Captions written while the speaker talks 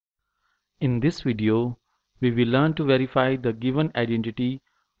In this video, we will learn to verify the given identity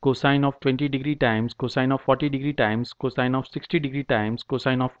cosine of 20 degree times cosine of 40 degree times cosine of 60 degree times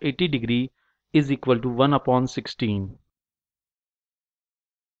cosine of 80 degree is equal to 1 upon 16.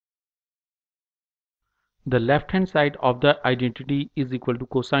 The left hand side of the identity is equal to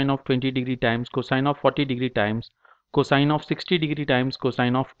cosine of 20 degree times cosine of 40 degree times cosine of 60 degree times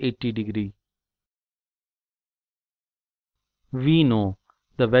cosine of 80 degree. We know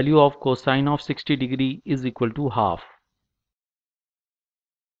the value of cosine of 60 degree is equal to half.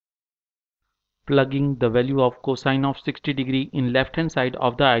 Plugging the value of cosine of 60 degree in left hand side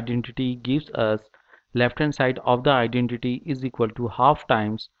of the identity gives us left hand side of the identity is equal to half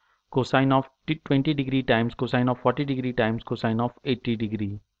times cosine of 20 degree times cosine of 40 degree times cosine of 80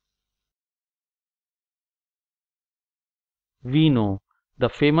 degree. We know the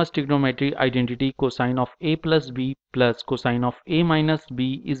famous trigonometry identity cosine of a plus b plus cosine of a minus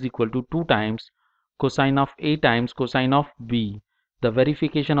b is equal to 2 times cosine of a times cosine of b. The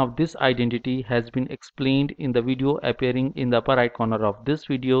verification of this identity has been explained in the video appearing in the upper right corner of this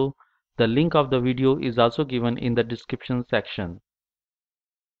video. The link of the video is also given in the description section.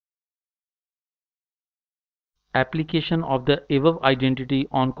 Application of the above identity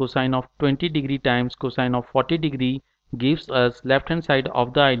on cosine of 20 degree times cosine of 40 degree gives us left hand side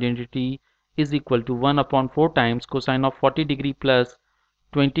of the identity is equal to 1 upon 4 times cosine of 40 degree plus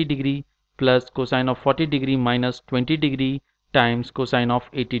 20 degree plus cosine of 40 degree minus 20 degree times cosine of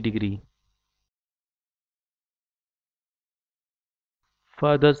 80 degree.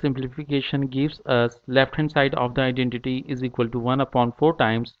 Further simplification gives us left hand side of the identity is equal to 1 upon 4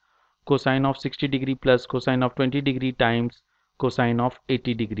 times cosine of 60 degree plus cosine of 20 degree times cosine of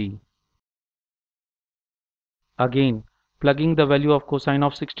 80 degree. Again, plugging the value of cosine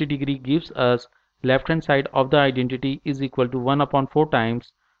of 60 degree gives us left hand side of the identity is equal to 1 upon 4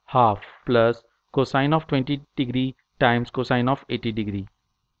 times half plus cosine of 20 degree times cosine of 80 degree.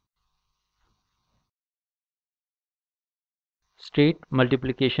 Straight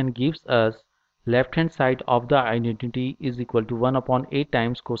multiplication gives us left hand side of the identity is equal to 1 upon 8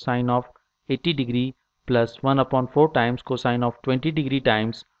 times cosine of 80 degree plus 1 upon 4 times cosine of 20 degree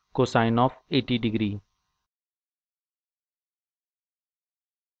times cosine of 80 degree.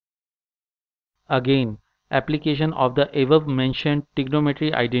 Again, application of the above mentioned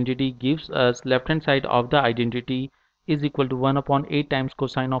trigonometry identity gives us left hand side of the identity is equal to 1 upon 8 times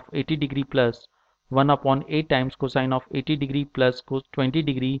cosine of 80 degree plus 1 upon 8 times cosine of 80 degree plus 20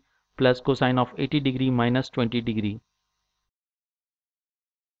 degree plus cosine of 80 degree minus 20 degree.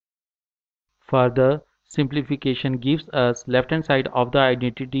 Further simplification gives us left hand side of the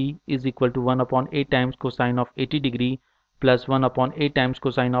identity is equal to 1 upon 8 times cosine of 80 degree plus 1 upon 8 times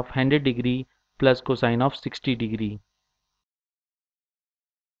cosine of 100 degree plus cosine of 60 degree.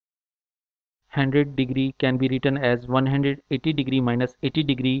 100 degree can be written as 180 degree minus 80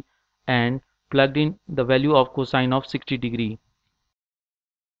 degree and plugged in the value of cosine of 60 degree.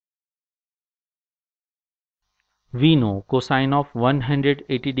 We know cosine of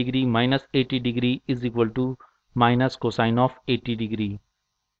 180 degree minus 80 degree is equal to minus cosine of 80 degree.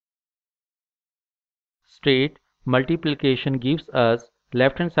 Straight multiplication gives us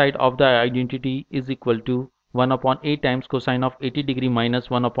left hand side of the identity is equal to 1 upon 8 times cosine of 80 degree minus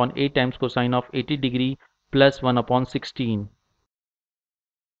 1 upon 8 times cosine of 80 degree plus 1 upon 16.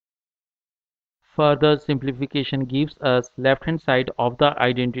 Further simplification gives us left hand side of the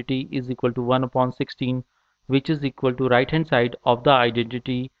identity is equal to 1 upon 16 which is equal to right hand side of the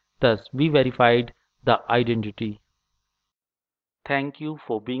identity. Thus we verified the identity. Thank you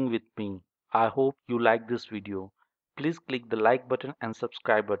for being with me. I hope you like this video. Please click the like button and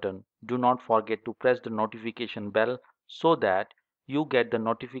subscribe button. Do not forget to press the notification bell so that you get the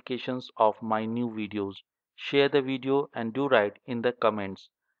notifications of my new videos. Share the video and do write in the comments.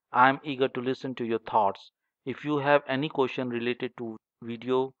 I am eager to listen to your thoughts. If you have any question related to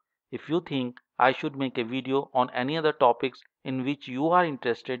video, if you think I should make a video on any other topics in which you are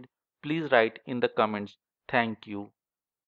interested, please write in the comments. Thank you.